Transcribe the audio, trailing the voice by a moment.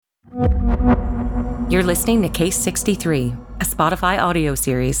You're listening to Case 63, a Spotify audio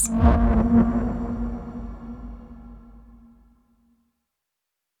series.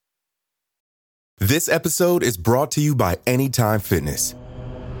 This episode is brought to you by Anytime Fitness.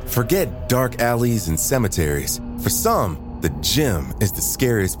 Forget dark alleys and cemeteries. For some, the gym is the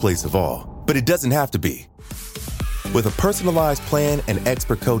scariest place of all, but it doesn't have to be. With a personalized plan and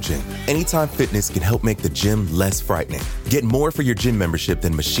expert coaching, Anytime Fitness can help make the gym less frightening. Get more for your gym membership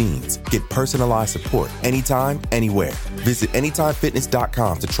than machines. Get personalized support anytime, anywhere. Visit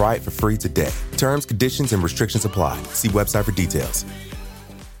AnytimeFitness.com to try it for free today. Terms, conditions, and restrictions apply. See website for details.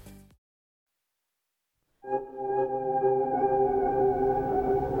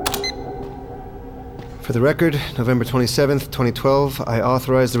 For the record, November 27th, 2012, I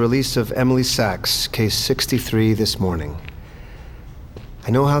authorized the release of Emily Sachs, case 63, this morning.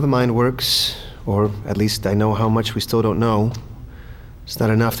 I know how the mind works, or at least I know how much we still don't know. It's not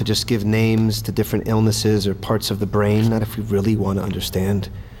enough to just give names to different illnesses or parts of the brain, not if we really want to understand.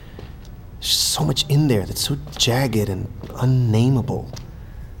 There's just so much in there that's so jagged and unnameable.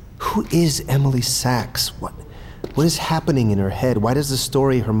 Who is Emily Sachs? What is happening in her head? Why does the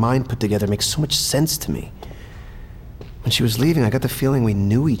story her mind put together make so much sense to me? When she was leaving, I got the feeling we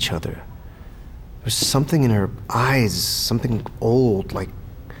knew each other. There was something in her eyes, something old, like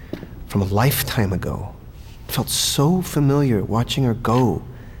from a lifetime ago. It felt so familiar watching her go.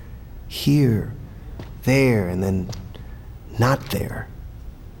 Here, there, and then not there.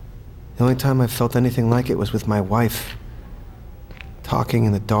 The only time I felt anything like it was with my wife. Talking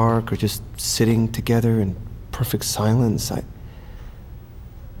in the dark or just sitting together in perfect silence. I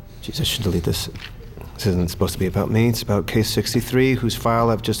should delete this. This isn't supposed to be about me. It's about case 63, whose file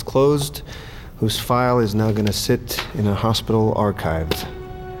I've just closed, whose file is now going to sit in a hospital archive.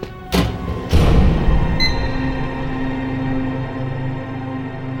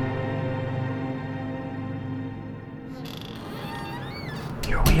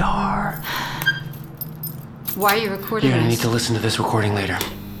 Here we are. Why are you recording You're gonna this? need to listen to this recording later.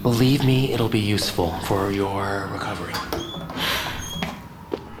 Believe me, it'll be useful for your recovery.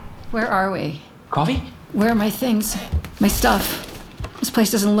 Where are we? Coffee? Where are my things? My stuff? This place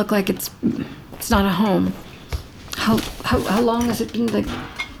doesn't look like it's not a home. How long has it been like?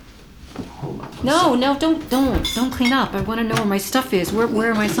 No, don't clean up. I want to know where my stuff is.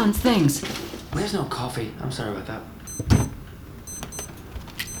 Where are my son's things? There's no coffee. I'm sorry about that.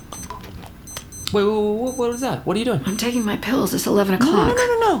 Wait, what was that? What are you doing? I'm taking my pills. It's 11 o'clock.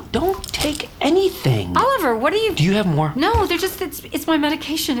 No. Don't take anything. Oliver, what are you? Do you have more? No, they're just, it's my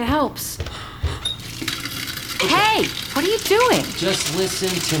medication. It helps. Hey, what are you doing? Just listen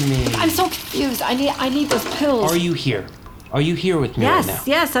to me. I'm so confused. I need those pills. Are you here? Are you here with me right now?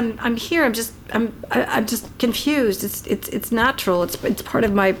 Yes, I'm here. I'm just confused. It's natural. It's part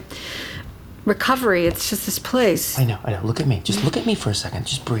of my recovery. It's just this place. I know. Look at me. Just look at me for a second.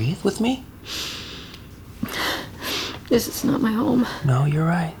 Just breathe with me. This is not my home. No, you're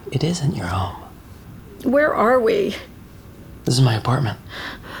right. It isn't your home. Where are we? This is my apartment.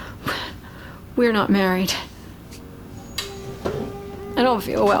 We're not married. I don't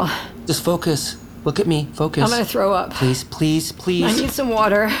feel well. Just focus. Look at me. Focus. I'm gonna throw up. Please. I need some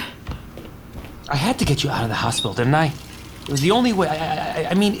water. I had to get you out of the hospital, didn't I? It was the only way.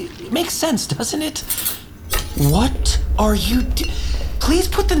 I mean, it makes sense, doesn't it? What are you Please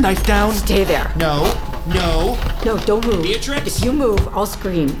put the knife down. Stay there. No, don't move. Beatrix? If you move, I'll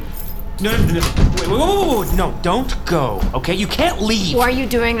scream. No. Wait. No, don't go, okay? You can't leave. Why are you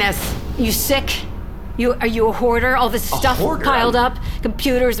doing this? You sick? Are you a hoarder? All this stuff hoarder? piled up?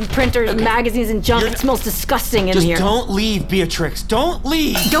 Computers and printers and magazines and junk. It smells disgusting in here. Just don't leave, Beatrix. Don't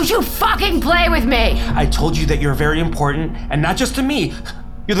leave. Don't you fucking play with me! I told you that you're very important, and not just to me.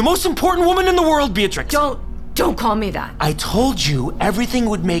 You're the most important woman in the world, Beatrix. Don't call me that. I told you everything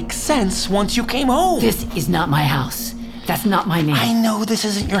would make sense once you came home. This is not my house. That's not my name. I know this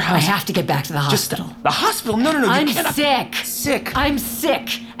isn't your house. I have to get back to the hospital. The hospital? No, I'm you cannot. sick. Sick? I'm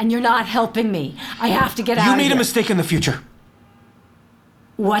sick, and you're not helping me. I have to get out of here. You made a mistake in the future.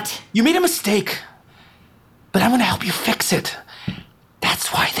 What? You made a mistake, but I'm gonna help you fix it.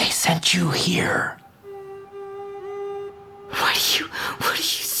 That's why they sent you here. What are you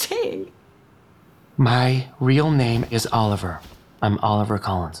saying? My real name is Oliver. I'm Oliver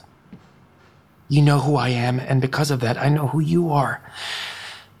Collins. You know who I am, and because of that, I know who you are.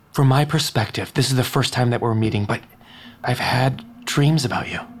 From my perspective, this is the first time that we're meeting, but I've had dreams about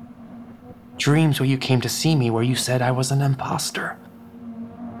you. Dreams where you came to see me, where you said I was an imposter.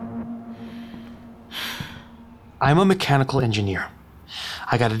 I'm a mechanical engineer.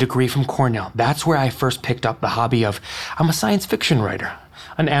 I got a degree from Cornell. That's where I first picked up the hobby of, I'm a science fiction writer.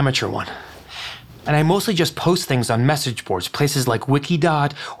 an amateur one. And I mostly just post things on message boards, places like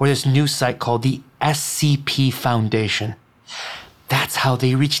Wikidot or this new site called the SCP Foundation. That's how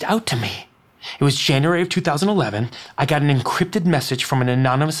they reached out to me. It was January of 2011. I got an encrypted message from an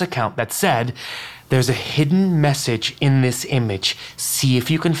anonymous account that said, "There's a hidden message in this image. See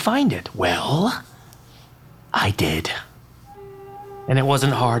if you can find it." Well, I did. And it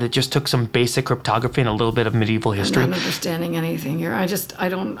wasn't hard. It just took some basic cryptography and a little bit of medieval history. I'm not understanding anything here. I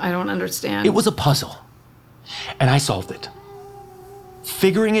don't understand. It was a puzzle. And I solved it.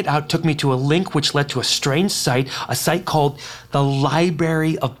 Figuring it out took me to a link which led to a strange site, a site called the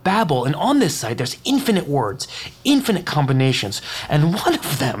Library of Babel. And on this site, there's infinite words, infinite combinations. And one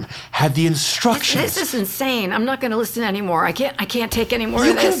of them had the instructions. This is insane. I'm not going to listen anymore. I can't take any more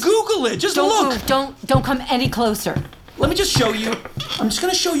You of this. can Google it. Just Don't look. move. Don't come any closer. Let me just show you. I'm just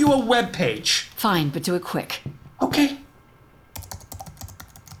going to show you a web page. Fine, but do it quick. Okay.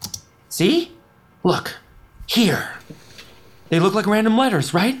 See? Look. Here. They look like random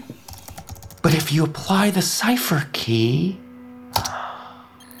letters, right? But if you apply the cipher key...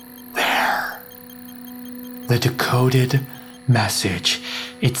 There. The decoded message.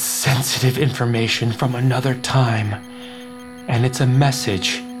 It's sensitive information from another time. And it's a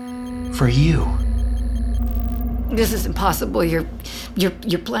message for you. This is impossible. You're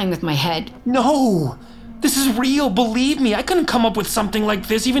playing with my head. No! This is real, believe me. I couldn't come up with something like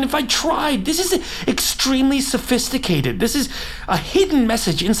this even if I tried. This is extremely sophisticated. This is a hidden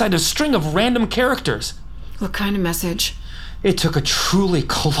message inside a string of random characters. What kind of message? It took a truly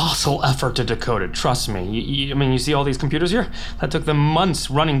colossal effort to decode it, trust me. You see all these computers here? That took them months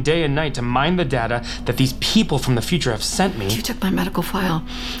running day and night to mine the data that these people from the future have sent me. You took my medical file.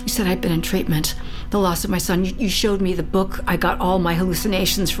 You said I'd been in treatment. The loss of my son. You showed me the book I got all my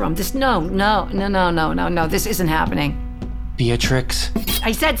hallucinations from. No. This isn't happening. Beatrix.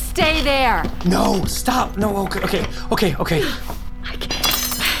 I said stay there. No, stop. No, okay. I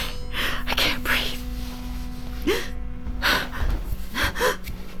can't breathe.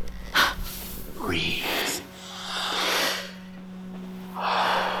 Breathe.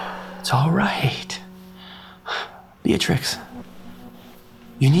 It's all right. Beatrix,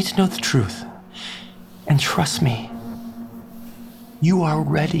 you need to know the truth. And trust me, you are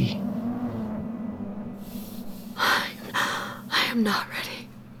ready. I am not ready.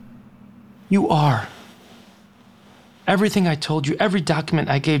 You are. Everything I told you, every document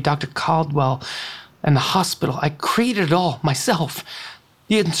I gave Dr. Caldwell and the hospital, I created it all myself.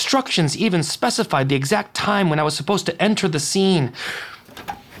 The instructions even specified the exact time when I was supposed to enter the scene.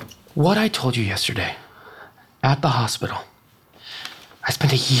 What I told you yesterday at the hospital, I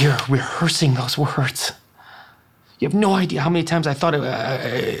spent a year rehearsing those words. You have no idea how many times I thought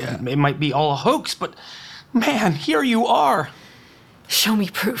it might be all a hoax, but man, here you are. Show me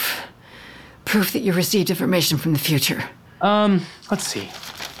proof. Proof that you received information from the future. Let's see.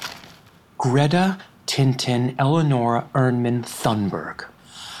 Greta Tintin Eleonora Ernman Thunberg.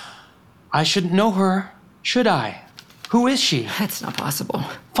 I shouldn't know her, should I? Who is she? That's not possible.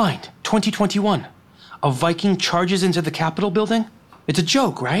 Fine, 2021. A Viking charges into the Capitol building? It's a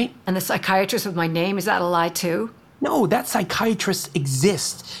joke, right? And the psychiatrist with my name, is that a lie too? No, that psychiatrist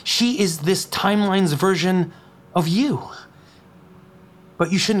exists. She is this timeline's version of you.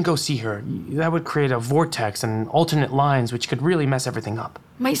 But you shouldn't go see her. That would create a vortex and alternate lines, which could really mess everything up.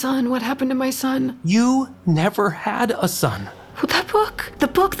 My son, what happened to my son? You never had a son. Well, that book,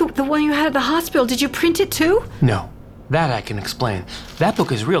 the one you had at the hospital, did you print it too? No, that I can explain. That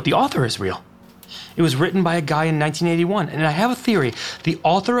book is real. The author is real. It was written by a guy in 1981, and I have a theory. The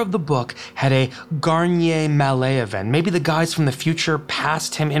author of the book had a Garnier-Mallet event. Maybe the guys from the future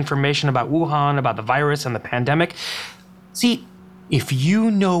passed him information about Wuhan, about the virus and the pandemic. See, if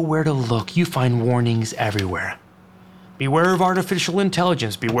you know where to look, you find warnings everywhere. Beware of artificial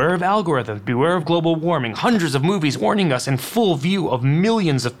intelligence, beware of algorithms, beware of global warming. Hundreds of movies warning us in full view of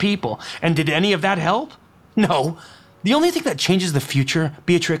millions of people. And did any of that help? No. The only thing that changes the future,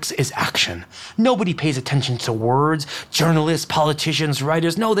 Beatrix, is action. Nobody pays attention to words. Journalists, politicians,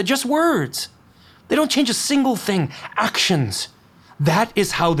 writers, no, they're just words. They don't change a single thing. Actions. That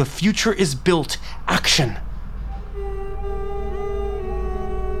is how the future is built. Action.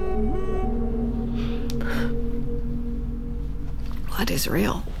 What is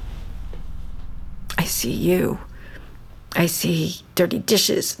real? I see you. I see dirty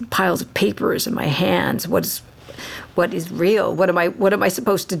dishes and piles of papers in my hands. What is real? What am I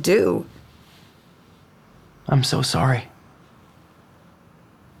supposed to do? I'm so sorry.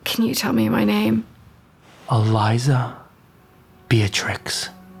 Can you tell me my name? Eliza Beatrix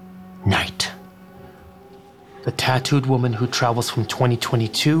Knight. The tattooed woman who travels from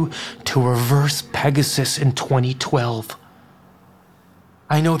 2022 to reverse Pegasus in 2012.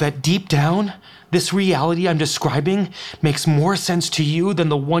 I know that deep down, this reality I'm describing makes more sense to you than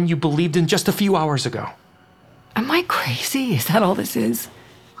the one you believed in just a few hours ago. Am I crazy? Is that all this is?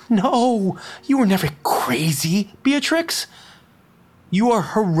 No, you were never crazy, Beatrix. You are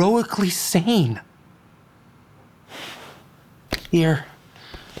heroically sane. Here,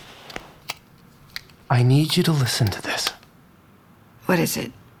 I need you to listen to this. What is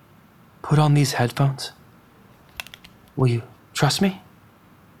it? Put on these headphones. Will you trust me?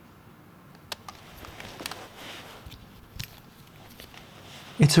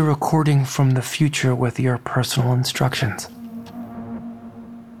 It's a recording from the future with your personal instructions.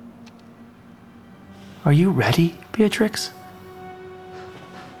 Are you ready, Beatrix?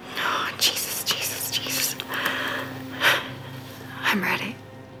 Oh, Jesus, Jesus, Jesus. I'm ready.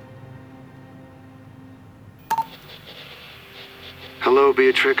 Hello,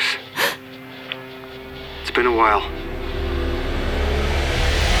 Beatrix. It's been a while.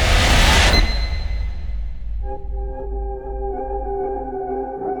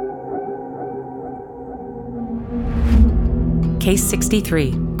 Case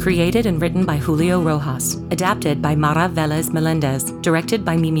 63, created and written by Julio Rojas, adapted by Mara Velez Melendez, directed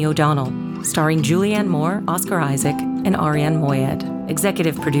by Mimi O'Donnell, starring Julianne Moore, Oscar Isaac, and Ariane Moayed.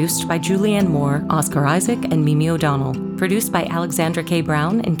 Executive produced by Julianne Moore, Oscar Isaac, and Mimi O'Donnell. Produced by Alexandra K.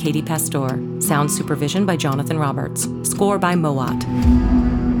 Brown and Katie Pastor. Sound supervision by Jonathan Roberts. Score by Mowat.